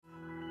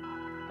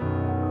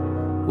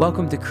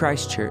Welcome to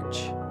Christ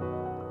Church.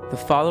 The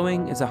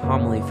following is a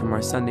homily from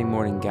our Sunday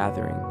morning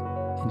gathering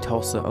in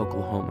Tulsa,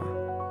 Oklahoma.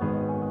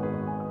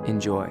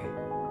 Enjoy.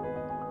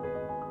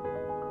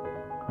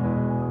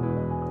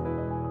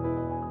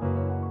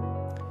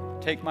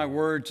 Take my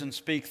words and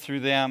speak through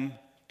them.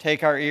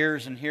 Take our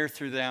ears and hear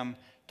through them.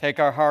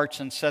 Take our hearts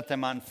and set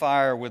them on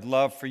fire with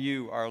love for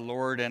you, our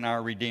Lord and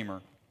our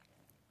Redeemer.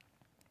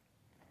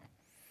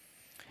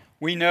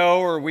 We know,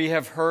 or we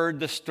have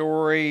heard, the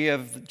story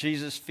of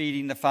Jesus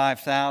feeding the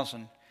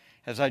 5,000,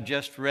 as I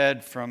just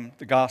read from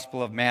the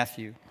Gospel of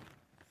Matthew.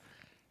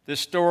 This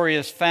story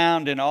is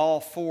found in all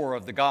four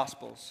of the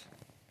Gospels.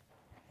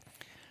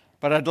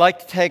 But I'd like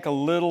to take a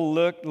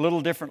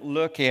little different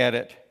look at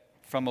it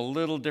from a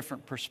little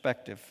different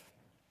perspective.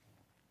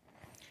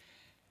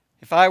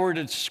 If I were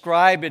to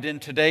describe it in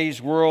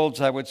today's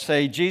words, I would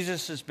say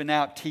Jesus has been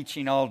out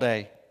teaching all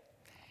day.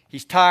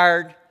 He's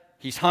tired,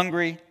 he's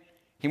hungry,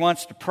 he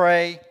wants to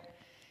pray,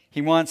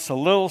 he wants a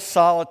little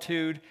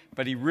solitude,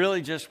 but he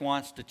really just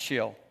wants to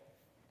chill.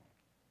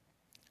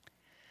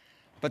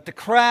 But the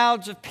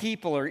crowds of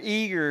people are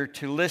eager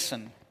to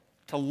listen,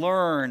 to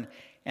learn,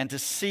 and to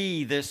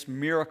see this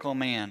miracle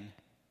man.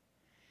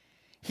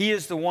 He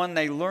is the one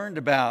they learned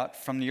about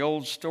from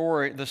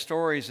the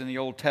stories in the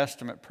Old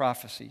Testament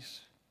prophecies.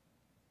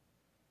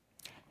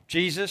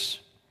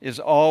 Jesus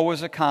is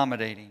always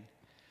accommodating.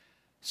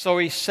 So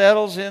he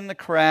settles in the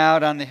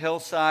crowd on the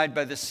hillside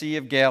by the Sea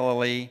of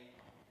Galilee.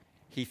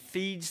 He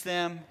feeds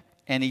them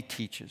and he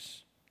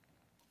teaches.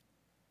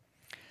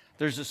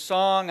 There's a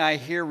song I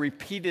hear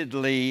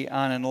repeatedly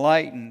on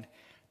Enlightened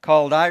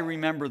called I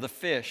Remember the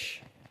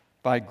Fish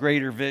by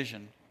Greater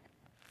Vision.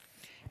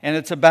 And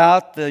it's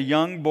about the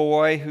young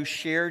boy who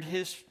shared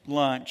his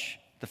lunch,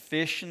 the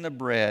fish and the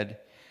bread,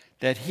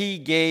 that he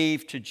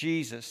gave to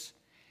Jesus.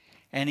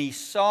 And he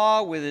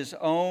saw with his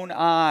own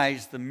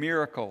eyes the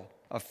miracle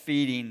of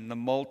feeding the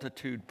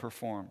multitude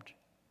performed.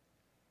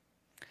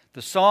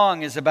 The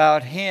song is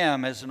about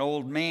him as an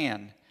old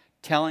man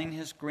telling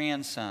his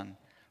grandson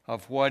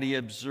of what he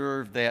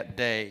observed that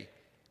day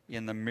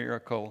in the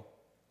miracle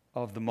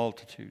of the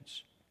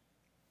multitudes.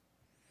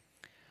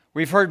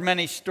 We've heard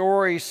many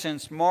stories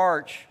since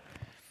March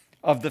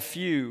of the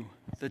few,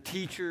 the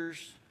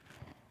teachers,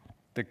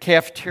 the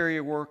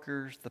cafeteria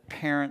workers, the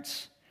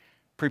parents,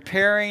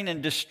 preparing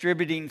and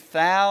distributing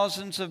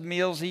thousands of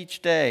meals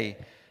each day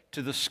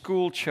to the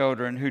school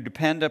children who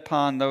depend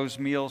upon those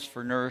meals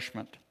for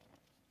nourishment.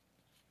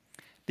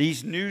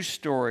 These news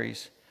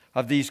stories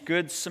of these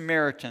good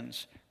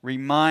Samaritans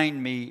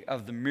remind me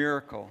of the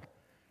miracle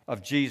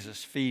of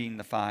Jesus feeding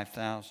the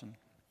 5,000.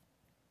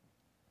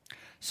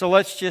 So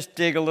let's just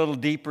dig a little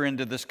deeper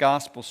into this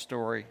gospel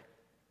story.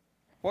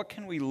 What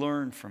can we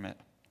learn from it?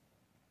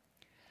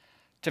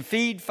 To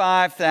feed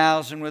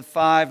 5,000 with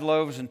 5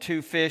 loaves and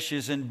 2 fish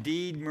is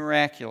indeed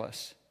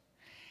miraculous.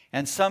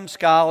 And some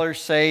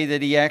scholars say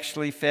that he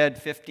actually fed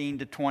 15,000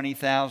 to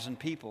 20,000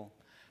 people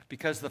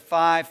because the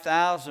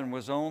 5,000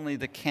 was only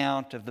the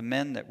count of the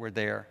men that were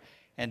there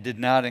and did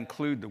not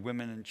include the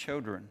women and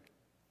children.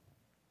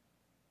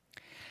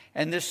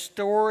 And this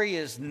story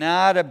is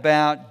not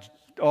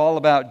all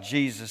about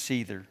Jesus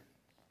either.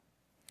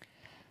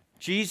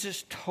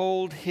 Jesus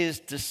told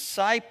his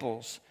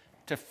disciples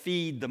to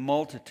feed the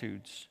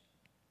multitudes.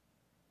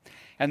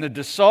 And the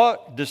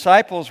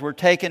disciples were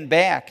taken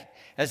back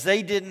as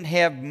they didn't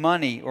have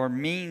money or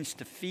means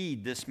to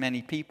feed this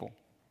many people.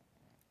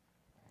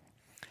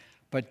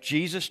 But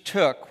Jesus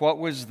took what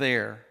was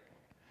there,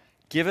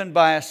 given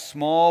by a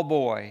small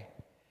boy,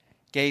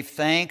 gave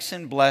thanks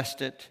and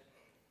blessed it,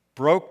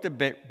 broke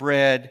the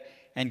bread,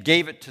 and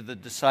gave it to the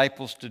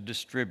disciples to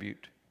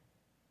distribute.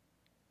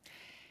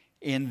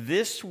 In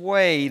this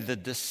way, the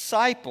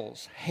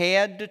disciples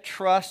had to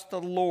trust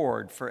the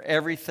Lord for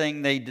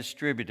everything they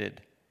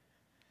distributed.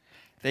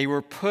 They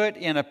were put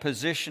in a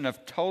position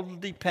of total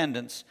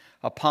dependence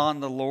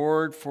upon the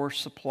Lord for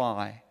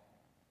supply.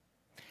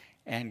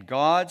 And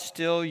God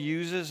still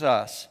uses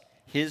us,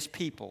 His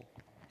people,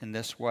 in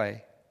this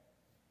way.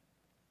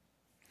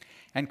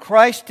 And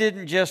Christ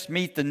didn't just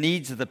meet the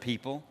needs of the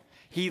people.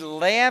 He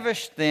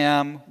lavished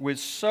them with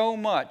so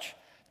much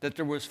that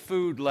there was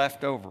food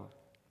left over.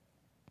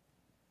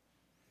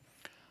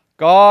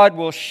 God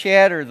will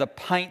shatter the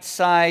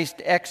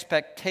pint-sized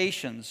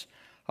expectations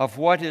of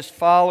what His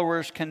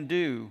followers can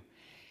do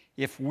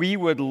if we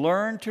would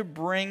learn to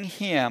bring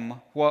Him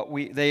what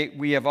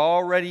we have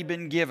already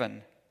been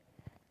given.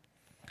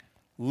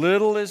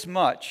 Little is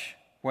much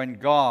when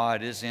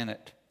God is in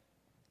it.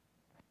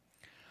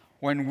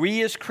 When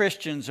we as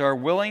Christians are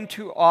willing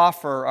to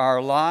offer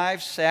our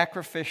lives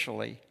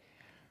sacrificially,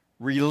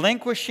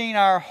 relinquishing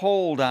our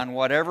hold on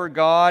whatever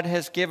God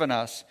has given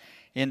us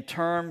in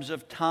terms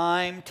of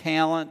time,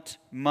 talent,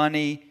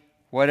 money,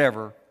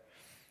 whatever,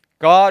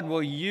 God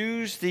will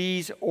use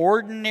these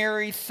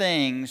ordinary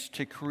things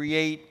to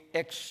create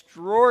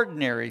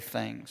extraordinary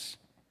things.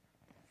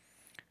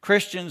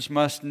 Christians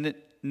must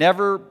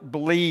never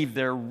believe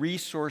their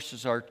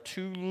resources are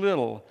too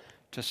little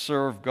to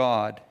serve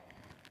God.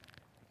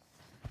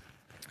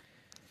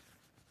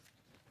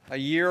 A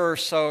year or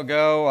so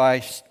ago,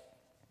 I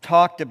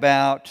talked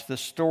about the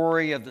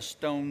story of the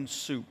stone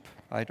soup.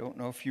 I don't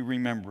know if you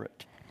remember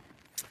it.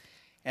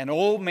 An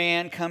old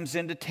man comes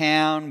into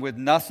town with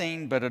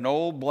nothing but an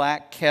old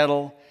black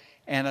kettle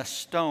and a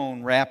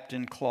stone wrapped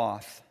in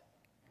cloth.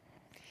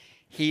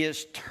 He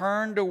is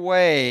turned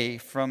away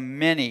from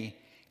many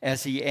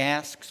as he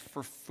asks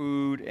for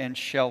food and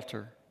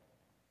shelter.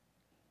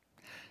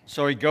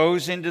 So he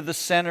goes into the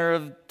center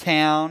of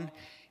town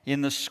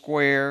in the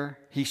square.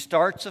 He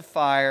starts a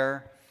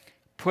fire,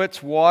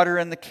 puts water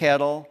in the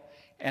kettle,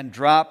 and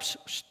drops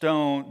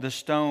the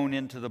stone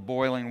into the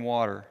boiling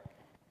water.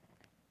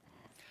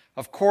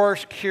 Of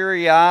course,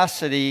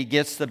 curiosity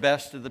gets the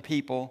best of the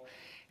people,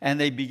 and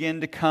they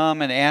begin to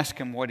come and ask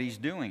him what he's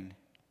doing.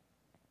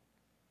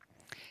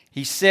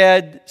 He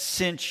said,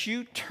 "Since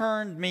you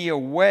turned me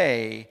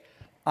away,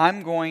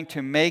 I'm going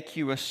to make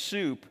you a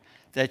soup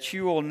that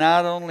you will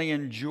not only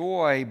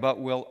enjoy, but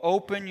will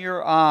open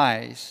your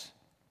eyes."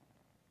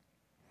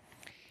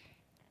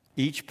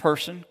 Each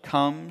person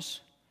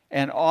comes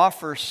and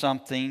offers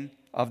something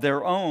of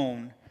their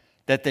own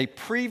that they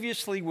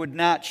previously would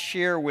not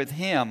share with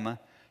him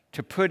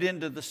to put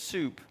into the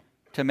soup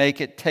to make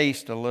it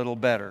taste a little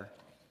better.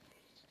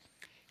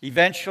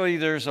 Eventually,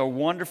 there's a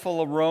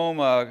wonderful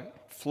aroma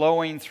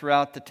flowing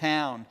throughout the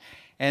town,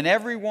 and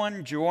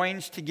everyone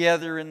joins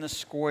together in the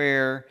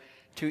square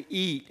to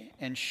eat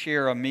and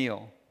share a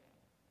meal.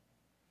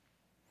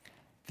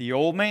 The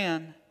old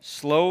man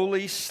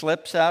slowly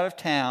slips out of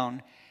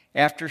town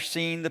after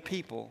seeing the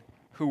people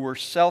who were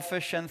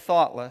selfish and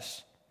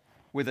thoughtless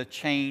with a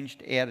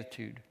changed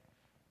attitude.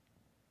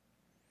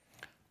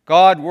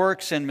 God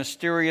works in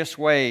mysterious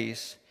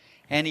ways,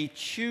 and He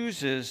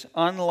chooses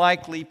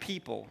unlikely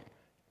people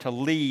to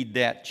lead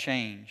that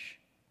change.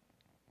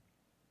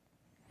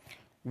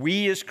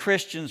 We as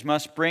Christians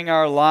must bring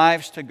our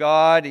lives to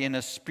God in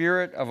a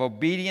spirit of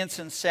obedience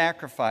and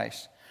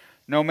sacrifice,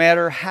 no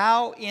matter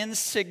how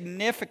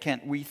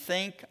insignificant we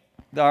think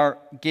our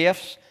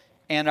gifts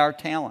and our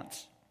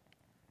talents.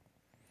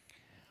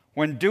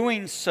 When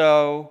doing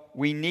so,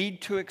 we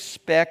need to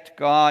expect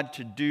God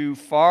to do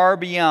far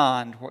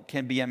beyond what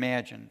can be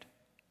imagined.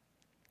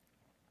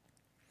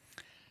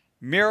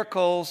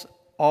 Miracles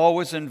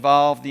always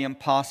involve the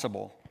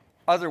impossible.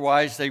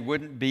 Otherwise, they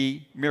wouldn't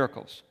be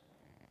miracles.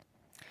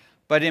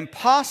 But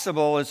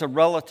impossible is a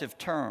relative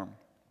term.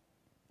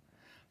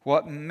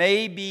 What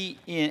may be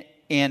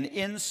an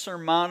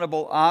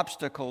insurmountable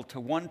obstacle to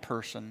one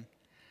person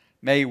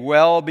may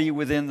well be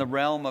within the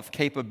realm of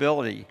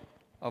capability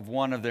of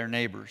one of their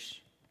neighbors.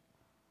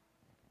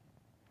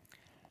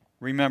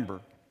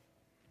 Remember,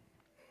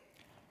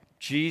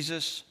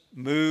 Jesus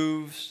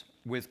moves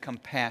with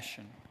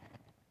compassion.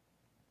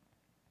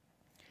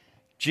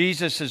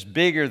 Jesus is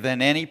bigger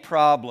than any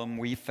problem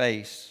we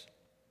face.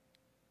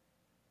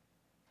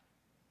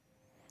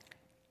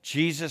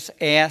 Jesus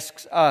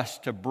asks us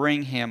to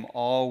bring Him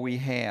all we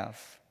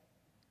have.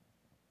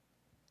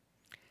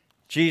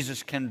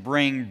 Jesus can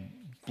bring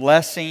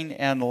blessing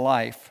and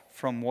life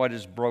from what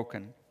is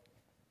broken.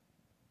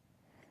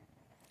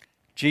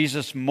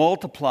 Jesus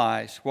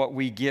multiplies what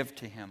we give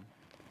to Him.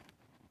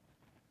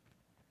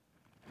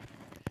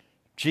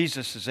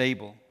 Jesus is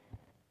able.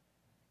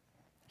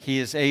 He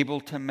is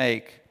able to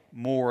make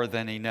more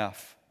than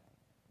enough.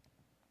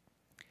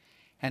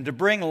 And to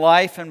bring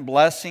life and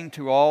blessing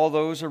to all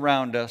those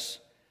around us,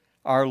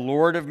 our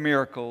Lord of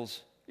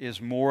miracles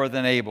is more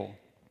than able.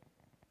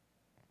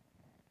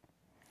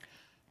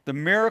 The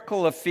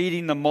miracle of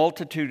feeding the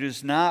multitude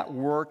is not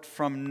worked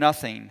from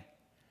nothing,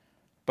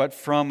 but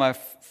from a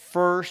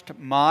first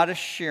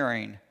modest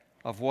sharing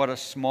of what a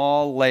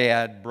small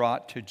lad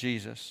brought to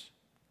Jesus.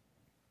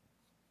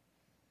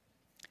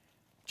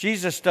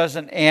 Jesus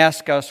doesn't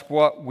ask us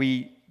what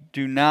we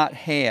do not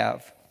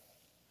have.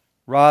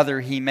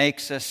 Rather, He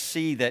makes us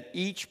see that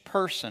each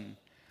person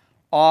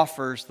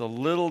offers the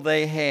little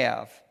they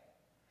have,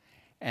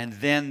 and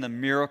then the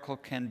miracle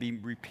can be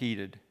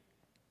repeated.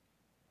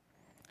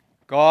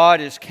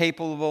 God is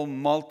capable of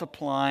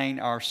multiplying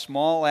our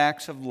small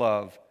acts of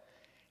love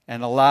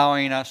and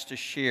allowing us to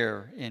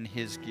share in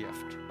His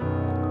gift.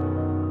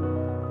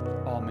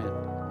 Amen.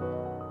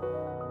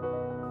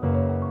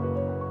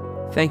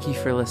 Thank you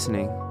for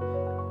listening.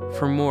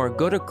 For more,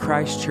 go to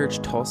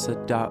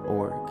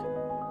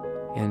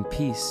christchurchtulsa.org, and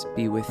peace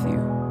be with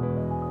you.